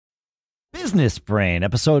Business Brain,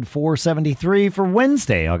 episode 473 for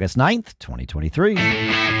Wednesday, August 9th, 2023.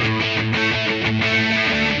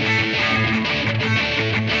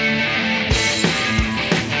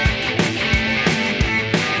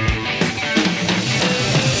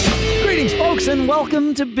 Greetings, folks, and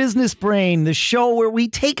welcome to Business Brain, the show where we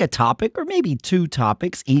take a topic, or maybe two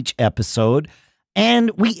topics each episode,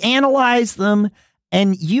 and we analyze them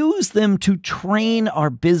and use them to train our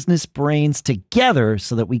business brains together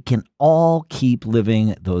so that we can all keep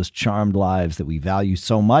living those charmed lives that we value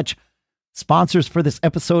so much. Sponsors for this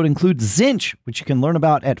episode include Zinch, which you can learn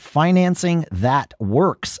about at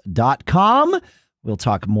financingthatworks.com. We'll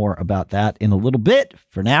talk more about that in a little bit.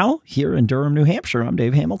 For now, here in Durham, New Hampshire, I'm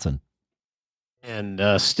Dave Hamilton.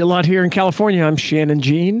 And still out here in California, I'm Shannon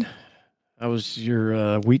Jean. How was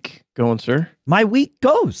your week going, sir? My week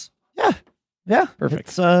goes. Yeah, perfect.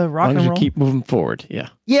 It's rock and roll. You keep moving forward. Yeah.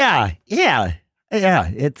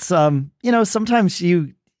 It's sometimes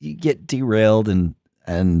you get derailed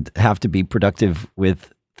and have to be productive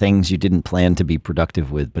with things you didn't plan to be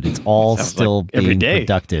productive with, but it's all still like every being day.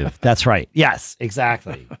 Productive. That's right. Yes,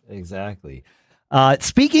 exactly.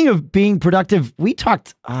 Speaking of being productive, we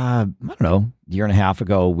talked I don't know, a year and a half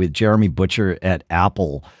ago with Jeremy Butcher at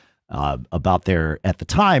Apple about their, at the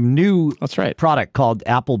time, new product called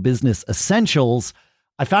Apple Business Essentials.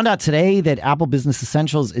 I found out today that Apple Business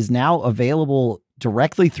Essentials is now available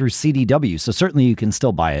directly through CDW. So certainly you can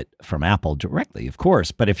still buy it from Apple directly, of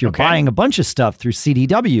course. But if you're buying a bunch of stuff through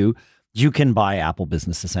CDW, you can buy Apple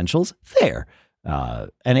Business Essentials there. And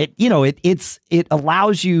it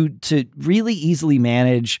allows you to really easily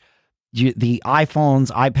manage the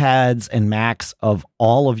iPhones, iPads, and Macs of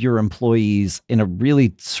all of your employees in a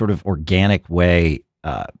really sort of organic way.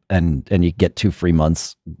 And you get 2 free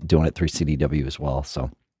months doing it through CDW as well.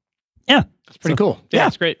 So, yeah. That's pretty cool. Yeah,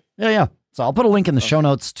 it's great. Yeah. So I'll put a link in the show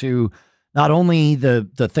notes to not only the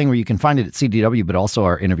thing where you can find it at CDW, but also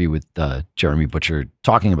our interview with Jeremy Butcher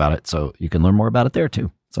talking about it. So you can learn more about it there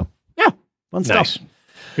too. So, yeah, fun stuff.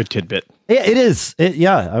 Good tidbit. Yeah, it is.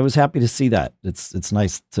 I was happy to see that. It's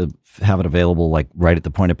nice to have it available like right at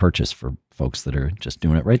the point of purchase for folks that are just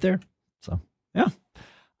doing it right there. So, yeah.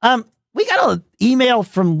 We got an email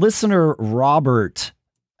from listener Robert,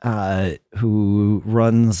 who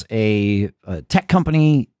runs a tech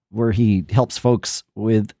company where he helps folks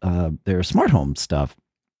with their smart home stuff.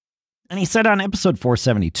 And he said on episode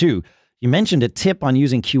 472, you mentioned a tip on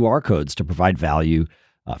using QR codes to provide value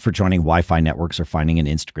for joining Wi-Fi networks or finding an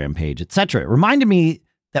Instagram page, etc. It reminded me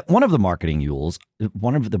that one of the marketing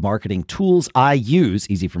tools I use,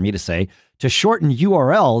 easy for me to say, to shorten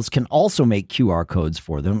URLs can also make QR codes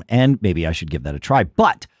for them, and maybe I should give that a try.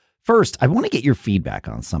 But first, I want to get your feedback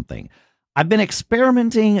on something. I've been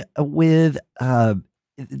experimenting with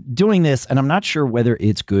doing this, and I'm not sure whether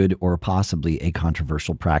it's good or possibly a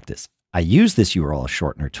controversial practice. I use this URL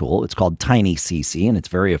shortener tool. It's called TinyCC, and it's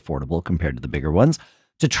very affordable compared to the bigger ones,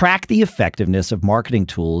 to track the effectiveness of marketing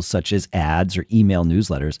tools such as ads or email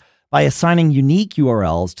newsletters by assigning unique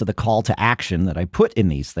URLs to the call to action that I put in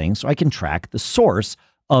these things so I can track the source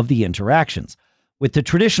of the interactions. With the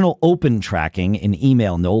traditional open tracking in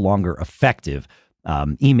email no longer effective,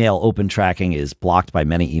 email open tracking is blocked by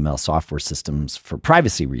many email software systems for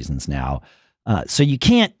privacy reasons now. So you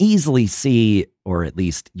can't easily see, or at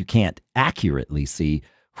least you can't accurately see,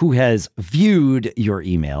 who has viewed your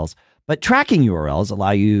emails. But tracking URLs allow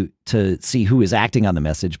you to see who is acting on the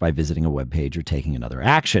message by visiting a web page or taking another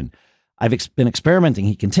action. I've been experimenting,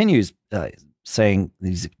 he continues, saying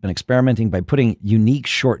he's been experimenting by putting unique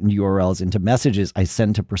shortened URLs into messages I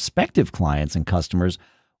send to prospective clients and customers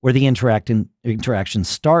where the interaction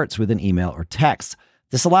starts with an email or text.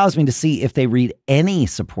 This allows me to see if they read any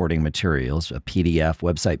supporting materials, a PDF,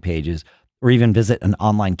 website pages, or even visit an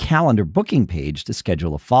online calendar booking page to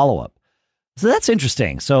schedule a follow-up. So that's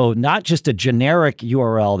interesting. So not just a generic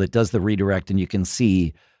URL that does the redirect and you can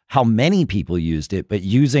see how many people used it, but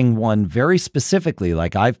using one very specifically,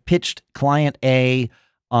 like I've pitched client A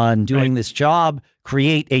on doing this job,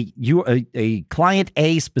 create a client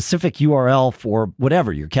A specific URL for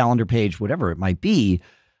whatever, your calendar page, whatever it might be.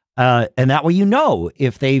 And that way you know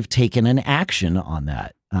if they've taken an action on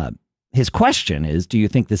that. His question is, do you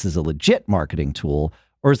think this is a legit marketing tool,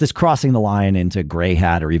 or is this crossing the line into gray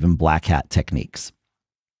hat or even black hat techniques?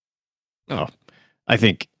 Oh, I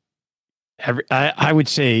think I would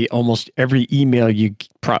say almost every email you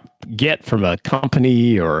get from a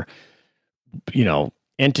company or,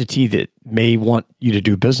 entity that may want you to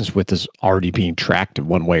do business with is already being tracked in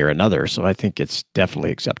one way or another. So I think it's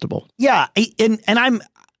definitely acceptable. Yeah. And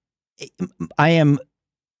I am,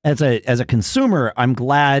 as a consumer, I'm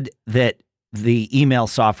glad that the email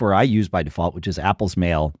software I use by default, which is Apple's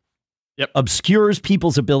Mail, obscures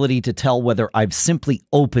people's ability to tell whether I've simply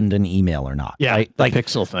opened an email or not. Yeah, right? the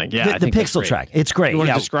pixel thing. Yeah, the pixel track. It's great. You want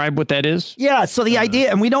to describe what that is? Yeah, so the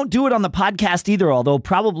idea, and we don't do it on the podcast either, although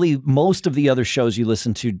probably most of the other shows you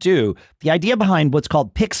listen to do. The idea behind what's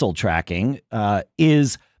called pixel tracking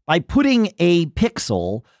is by putting a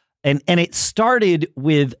pixel, and it started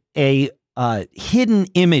with a hidden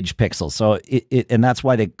image pixel. So and that's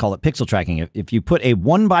why they call it pixel tracking. If you put a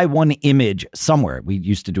 1-by-1 image somewhere, we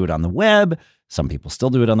used to do it on the web. Some people still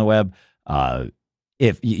do it on the web.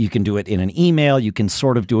 If you can do it in an email, you can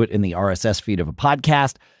sort of do it in the RSS feed of a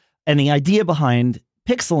podcast. And the idea behind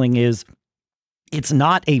pixeling is it's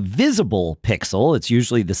not a visible pixel. It's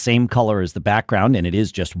usually the same color as the background, and it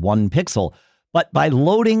is just one pixel. But by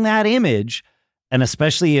loading that image, and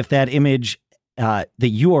especially if that image,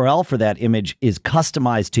 the URL for that image is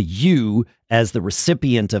customized to you as the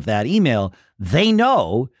recipient of that email, they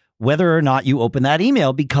know whether or not you open that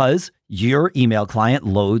email because your email client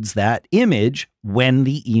loads that image when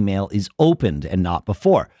the email is opened and not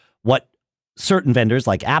before. What certain vendors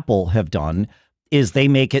like Apple have done is they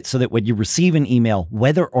make it so that when you receive an email,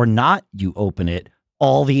 whether or not you open it,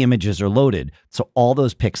 all the images are loaded. So all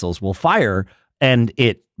those pixels will fire, and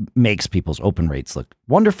it makes people's open rates look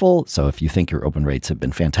wonderful. So if you think your open rates have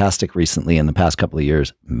been fantastic recently in the past couple of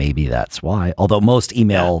years, maybe that's why. Although most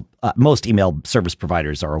email service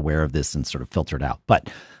providers are aware of this and sort of filter it out. But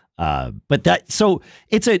it's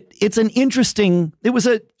an interesting. It was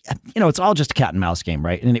it's all just a cat and mouse game,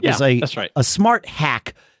 right? And it was a smart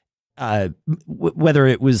hack. Whether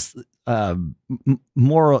it was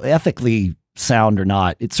moral, ethically sound or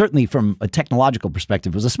not, it certainly from a technological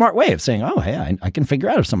perspective was a smart way of saying, oh, hey, I can figure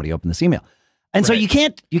out if somebody opened this email. And so you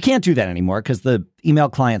can't do that anymore because the email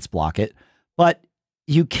clients block it. But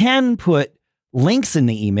you can put links in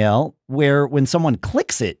the email where when someone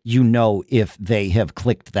clicks it, you know if they have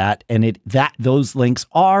clicked that, and those links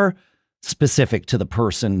are specific to the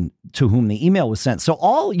person to whom the email was sent. So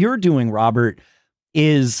all you're doing, Robert,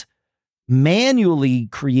 is manually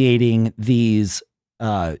creating these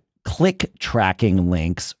click tracking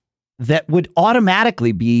links that would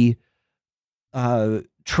automatically be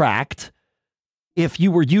tracked if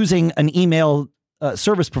you were using an email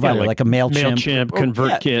service provider like a MailChimp,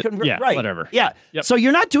 ConvertKit, right, whatever. Yeah. Yep. So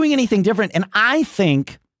you're not doing anything different. And I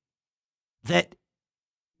think that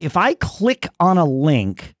if I click on a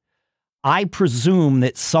link, I presume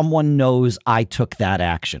that someone knows I took that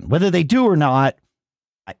action. Whether they do or not,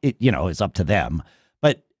 is up to them.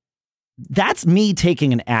 But that's me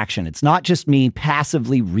taking an action. It's not just me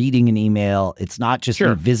passively reading an email. It's not just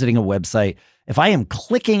me visiting a website. If I am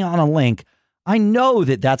clicking on a link, I know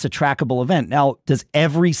that that's a trackable event. Now, does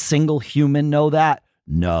every single human know that?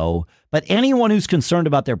 No. But anyone who's concerned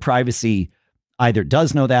about their privacy either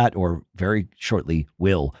does know that or very shortly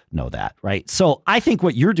will know that, right? So I think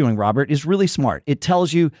what you're doing, Robert, is really smart. It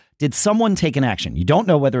tells you, did someone take an action? You don't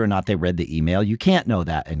know whether or not they read the email. You can't know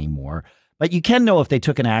that anymore. But you can know if they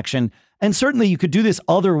took an action. And certainly you could do this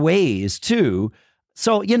other ways too.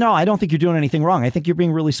 So, I don't think you're doing anything wrong. I think you're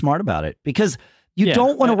being really smart about it because you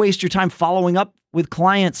don't want to waste your time following up with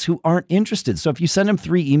clients who aren't interested. So if you send them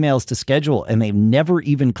 3 emails to schedule and they've never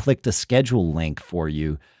even clicked a schedule link for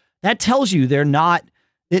you, that tells you they're not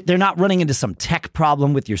running into some tech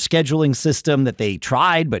problem with your scheduling system that they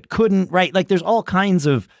tried but couldn't, right? Like there's all kinds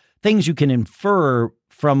of things you can infer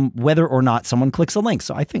from whether or not someone clicks a link.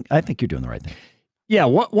 So I think you're doing the right thing. Yeah.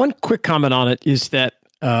 One quick comment on it is that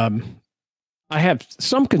I have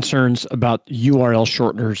some concerns about URL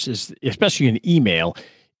shorteners, especially in email,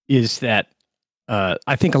 is that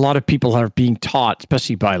I think a lot of people are being taught,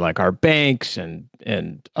 especially by like our banks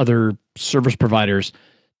and other service providers,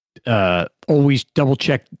 always double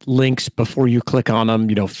check links before you click on them,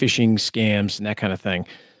 phishing scams and that kind of thing.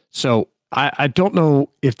 So I don't know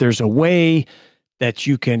if there's a way that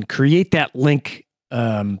you can create that link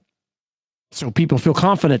so people feel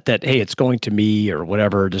confident that, hey, it's going to me or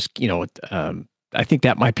whatever. Just, I think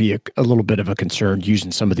that might be a little bit of a concern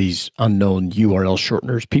using some of these unknown URL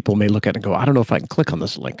shorteners. People may look at it and go, I don't know if I can click on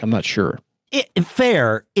this link. I'm not sure.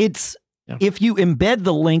 Fair. It's if you embed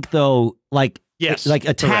the link, though, like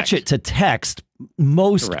attach it to text,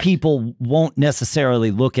 most people won't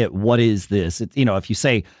necessarily look at what is this. If you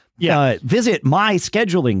say, visit my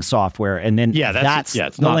scheduling software, and then it's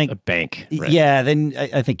the not link. A bank. Right? Yeah, then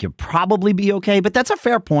I think you'll probably be okay. But that's a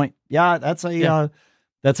fair point. Yeah, it's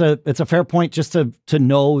a fair point just to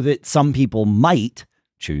know that some people might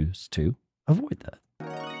choose to avoid that.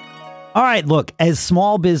 All right, look, as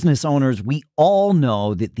small business owners, we all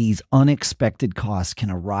know that these unexpected costs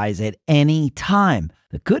can arise at any time.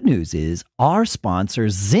 The good news is our sponsor,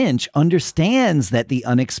 Zinch, understands that the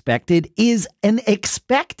unexpected is an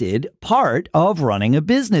expected part of running a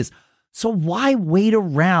business. So why wait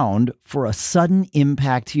around for a sudden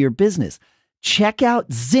impact to your business? Check out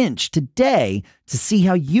Zinch today to see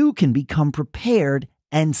how you can become prepared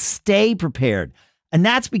and stay prepared. And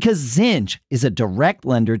that's because Zinch is a direct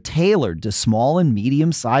lender tailored to small and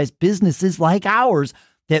medium-sized businesses like ours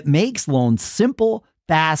that makes loans simple,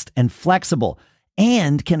 fast, and flexible,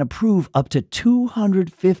 and can approve up to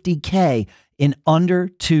 $250K in under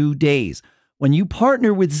 2 days. When you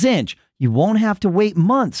partner with Zinch, you won't have to wait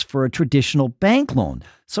months for a traditional bank loan.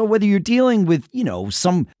 So whether you're dealing with,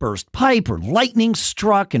 some burst pipe or lightning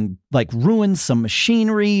struck and ruined some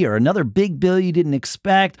machinery or another big bill you didn't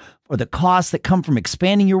expect, or the costs that come from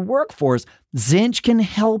expanding your workforce, Zinch can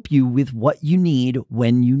help you with what you need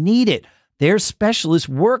when you need it. Their specialists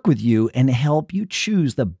work with you and help you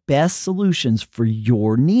choose the best solutions for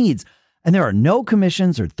your needs. And there are no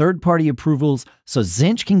commissions or third-party approvals, so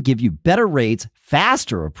Zinch can give you better rates,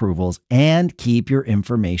 faster approvals, and keep your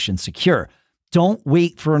information secure. Don't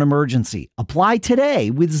wait for an emergency. Apply today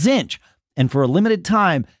with Zinch. And for a limited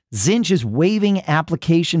time, Zinch is waiving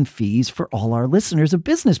application fees for all our listeners of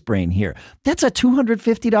Business Brain here. That's a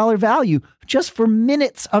 $250 value just for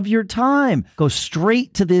minutes of your time. Go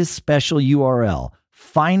straight to this special URL,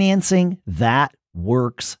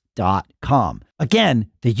 financingthatworks.com. Again,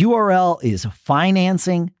 the URL is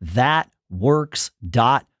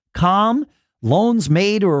financingthatworks.com. Loans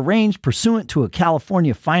made or arranged pursuant to a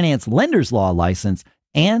California Finance Lender's Law license.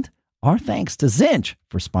 And our thanks to Zinch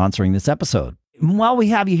for sponsoring this episode. While we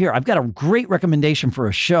have you here, I've got a great recommendation for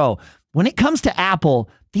a show. When it comes to Apple,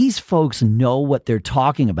 these folks know what they're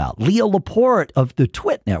talking about. Leo Laporte of the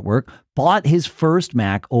Twit Network bought his first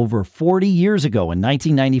Mac over 40 years ago in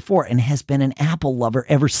 1994 and has been an Apple lover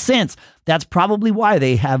ever since. That's probably why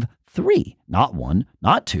they have 3, not 1,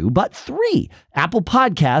 not 2, but 3 Apple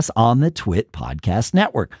podcasts on the Twit Podcast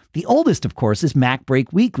Network. The oldest, of course, is Mac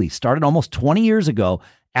Break Weekly, started almost 20 years ago.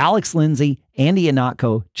 Alex Lindsay, Andy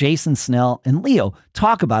Anatko, Jason Snell, and Leo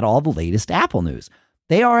talk about all the latest Apple news.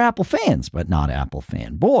 They are Apple fans, but not Apple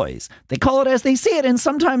fanboys. They call it as they see it, and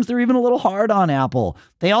sometimes they're even a little hard on Apple.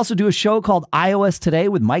 They also do a show called iOS Today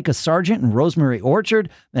with Micah Sargent and Rosemary Orchard.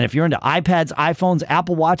 And if you're into iPads, iPhones,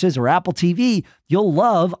 Apple Watches, or Apple TV, you'll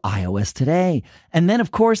love iOS Today. And then,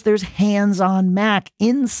 of course, there's Hands-on Mac,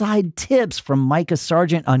 inside tips from Micah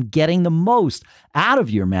Sargent on getting the most out of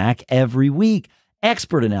your Mac every week.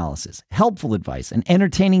 Expert analysis, helpful advice, and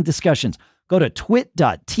entertaining discussions. Go to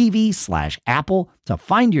twit.tv/Apple to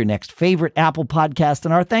find your next favorite Apple podcast.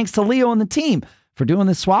 And our thanks to Leo and the team for doing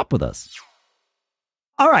this swap with us.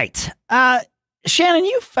 All right. Shannon,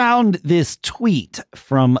 you found this tweet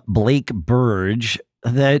from Blake Burge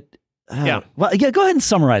that... Well, go ahead and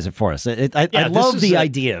summarize it for us. I love the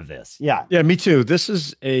idea of this. Yeah, me too. This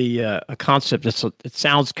is a concept. It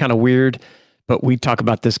sounds kind of weird, but we talk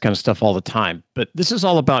about this kind of stuff all the time. But this is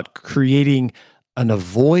all about creating an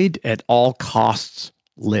avoid at all costs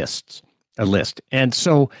list. And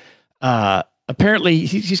so apparently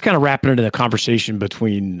he's kind of wrapping it in a conversation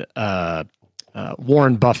between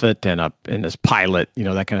Warren Buffett and his pilot,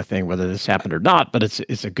 that kind of thing, whether this happened or not. But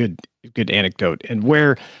it's a good anecdote, and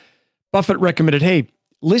where Buffett recommended, hey,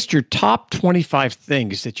 list your top 25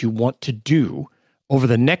 things that you want to do over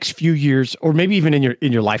the next few years, or maybe even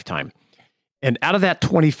in your lifetime. And out of that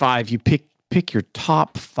 25, you pick your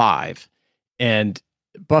top 5. And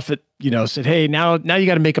Buffett, said, hey, now you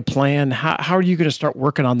got to make a plan. How are you going to start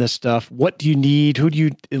working on this stuff? What do you need? Who do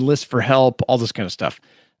you enlist for help? All this kind of stuff.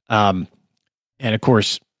 And of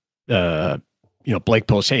course, Blake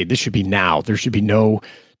posts, hey, this should be now. There should be no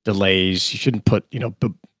delays. You shouldn't put,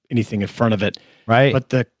 anything in front of it. Right. But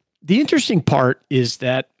the interesting part is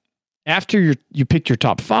that after you pick your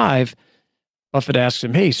top 5, Buffett asks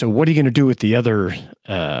him, hey, so what are you going to do with the other,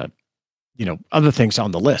 other things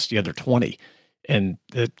on the list, the other 20? And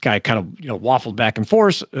the guy kind of, waffled back and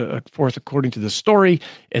forth according to the story,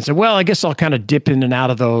 and said, well, I guess I'll kind of dip in and out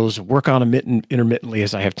of those, work on them intermittently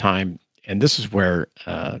as I have time. And this is where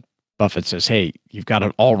Buffett says, hey, you've got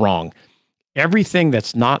it all wrong. Everything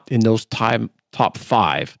that's not in those top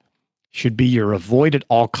 5 should be your avoid at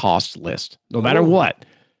all costs list. No matter what,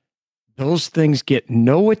 those things get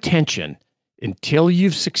no attention until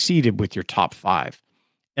you've succeeded with your top 5.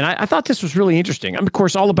 And I thought this was really interesting. I'm, of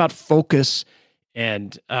course, all about focus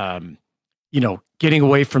and, getting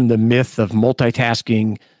away from the myth of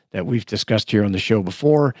multitasking that we've discussed here on the show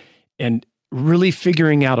before, and really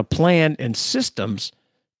figuring out a plan and systems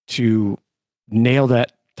to nail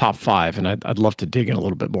that top five. And I'd love to dig in a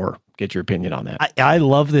little bit more, get your opinion on that. I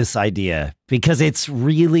love this idea because it's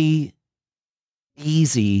really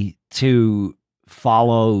easy to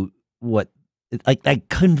follow what like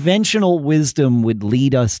conventional wisdom would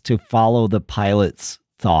lead us to follow the pilot's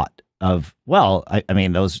thought of, well, I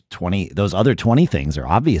mean, those other 20 things are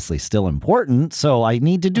obviously still important, so I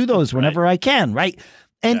need to do those whenever I can, right?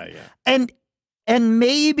 And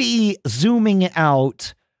maybe zooming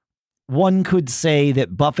out, one could say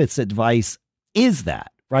that Buffett's advice is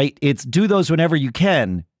that, right? It's do those whenever you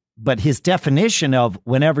can, but his definition of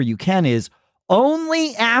whenever you can is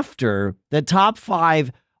only after the top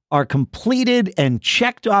 5 are completed and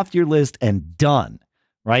checked off your list and done,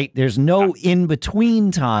 right? There's no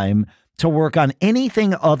in-between time to work on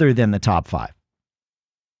anything other than the top 5.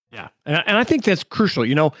 Yeah. And I think that's crucial.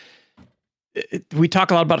 You know, we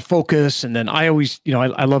talk a lot about focus, and then I always, you know,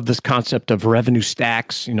 I love this concept of revenue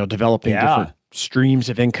stacks, you know, developing different streams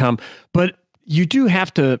of income, but you do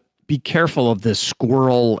have to be careful of this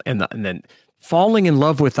squirrel and then falling in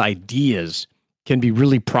love with ideas can be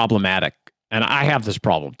really problematic. And I have this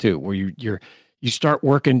problem too, where you start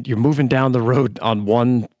working, you're moving down the road on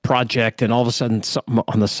one project, and all of a sudden something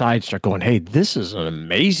on the side start going, hey, this is an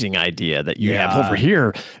amazing idea that you have over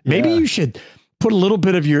here. Maybe you should put a little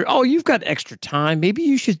bit of you've got extra time. Maybe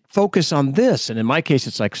you should focus on this. And in my case,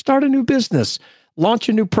 it's like start a new business, launch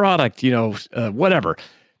a new product, you know, whatever.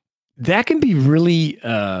 That can be really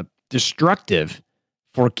destructive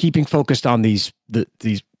for keeping focused on these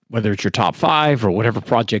whether it's your top 5 or whatever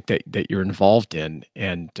project that you're involved in.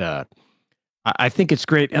 And I think it's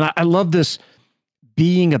great. And I love this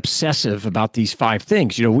being obsessive about these 5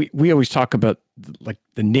 things. You know, we always talk about like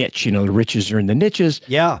the niche, you know, the riches are in the niches.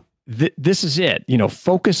 Yeah. This is it, you know,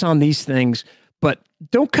 focus on these things, but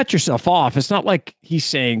don't cut yourself off. It's not like he's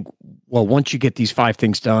saying, well, once you get these 5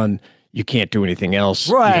 things done, you can't do anything else.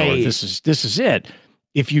 Right. You know, this is it.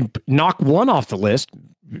 If you knock one off the list,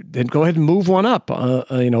 then go ahead and move one up,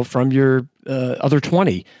 you know, from your other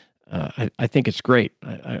 20. I think it's great.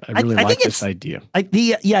 I really like this idea.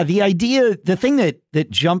 The idea, the thing that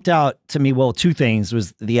jumped out to me, well, 2 things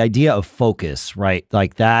was the idea of focus, right?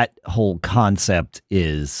 Like that whole concept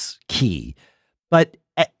is key. But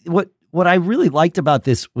what I really liked about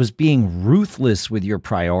this was being ruthless with your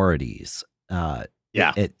priorities.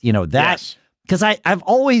 You know, that, because I've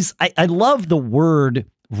always, I love the word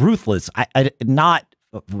ruthless. Not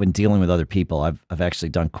when dealing with other people, I've actually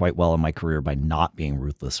done quite well in my career by not being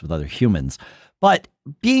ruthless with other humans, but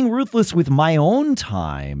being ruthless with my own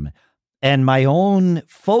time and my own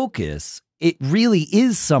focus, it really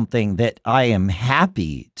is something that I am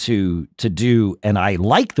happy to do. And I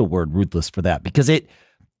like the word ruthless for that, because it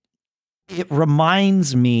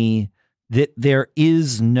reminds me that there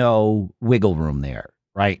is no wiggle room there,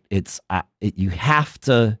 right? You have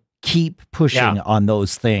to keep pushing on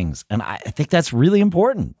those things. And I think that's really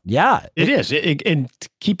important. Yeah. It is. And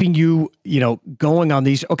keeping you, you know, going on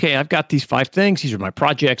these, okay, I've got these 5 things. These are my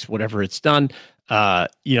projects, whatever it's done.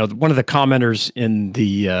 You know, one of the commenters in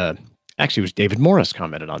the, actually it was David Morris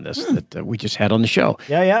commented on this that we just had on the show.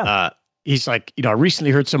 He's like, you know, I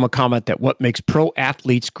recently heard someone comment that what makes pro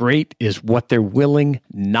athletes great is what they're willing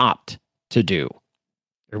not to do.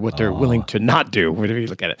 Or what they're willing to not do, whatever you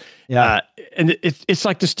look at it. And it's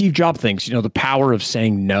like the Steve Jobs things, you know, the power of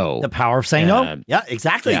saying no. The power of saying no. Yeah,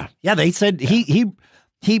 exactly. Yeah, they said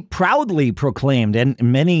he proudly proclaimed, and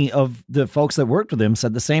many of the folks that worked with him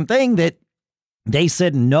said the same thing, that they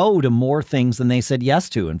said no to more things than they said yes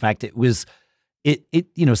to. In fact,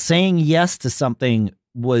 you know, saying yes to something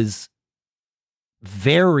was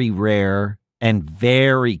very rare and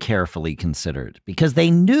very carefully considered, because they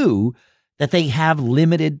knew that they have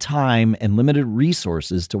limited time and limited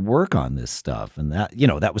resources to work on this stuff. And that, you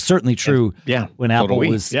know, that was certainly true when Apple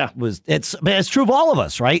was, it's true of all of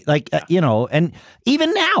us, right? Like, you know, and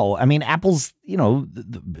even now, I mean, Apple's, you know,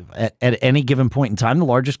 at any given point in time, the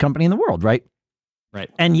largest company in the world, right? Right.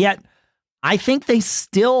 And yet I think they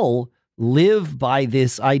still live by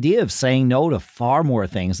this idea of saying no to far more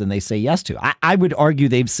things than they say yes to. I would argue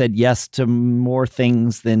they've said yes to more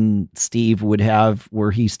things than Steve would have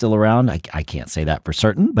were he still around. I can't say that for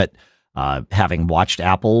certain, but having watched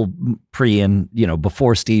Apple pre and, you know,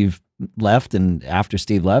 before Steve left and after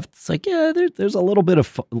Steve left, it's like, yeah, there's a little bit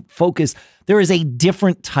of focus. There is a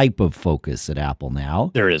different type of focus at Apple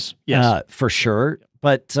now. There is, yes, for sure.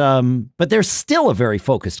 But they're still a very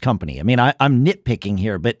focused company. I mean, I'm nitpicking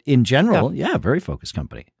here, but in general, very focused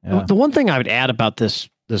company. Yeah. The one thing I would add about this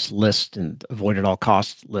list and avoid at all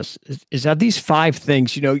costs list is that these 5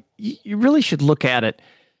 things, you know, you really should look at it,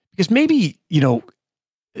 because maybe, you know,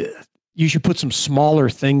 you should put some smaller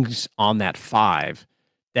things on that 5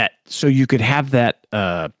 that so you could have that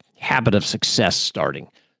habit of success starting.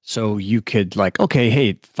 So you could like, okay,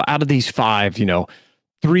 hey, out of these 5,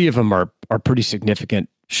 3 of them are pretty significant.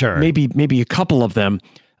 Sure. Maybe a couple of them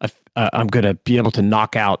I'm going to be able to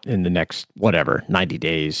knock out in the next, 90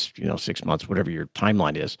 days, 6 months, whatever your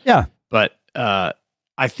timeline is. Yeah. But I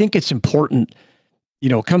think it's important,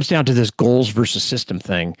 it comes down to this goals versus system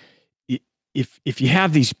thing. If you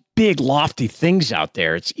have these big lofty things out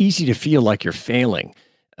there, it's easy to feel like you're failing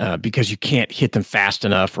because you can't hit them fast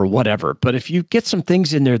enough or whatever. But if you get some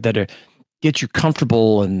things in there that get you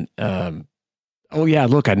comfortable and, oh yeah,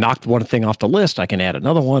 look, I knocked one thing off the list, I can add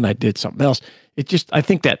another one. I did something else. I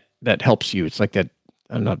think that helps you. It's like that.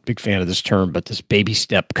 I'm not a big fan of this term, but this baby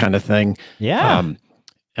step kind of thing. Yeah.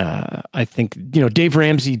 I think, Dave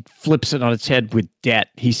Ramsey flips it on its head with debt.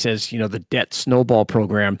 He says, the debt snowball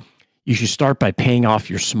program, you should start by paying off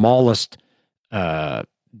your smallest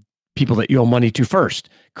people that you owe money to first,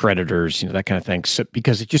 creditors, that kind of thing. So,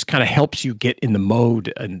 because it just kind of helps you get in the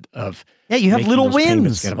mode of you have little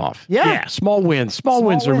wins. Get them off. Yeah. Small wins. Small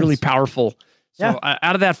wins are really powerful. So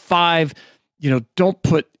out of that 5, don't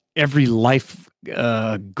put every life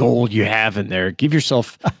goal you have in there. Give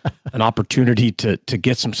yourself an opportunity to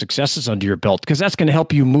get some successes under your belt, because that's going to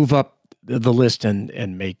help you move up the list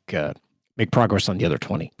and make progress on the other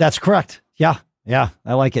 20. That's correct. Yeah.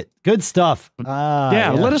 I like it. Good stuff.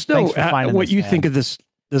 Let us know what you think of this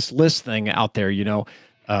list thing out there.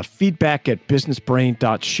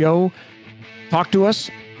 Feedback@businessbrain.show. Talk to us.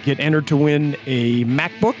 Get entered to win a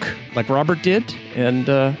MacBook like Robert did, and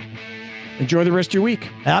enjoy the rest of your week.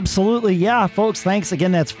 Absolutely. Yeah, folks. Thanks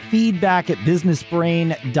again. That's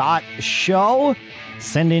feedback@businessbrain.show.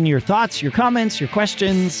 Send in your thoughts, your comments, your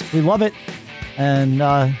questions. We love it.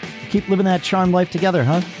 And keep living that charmed life together,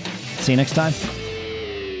 huh? See you next time.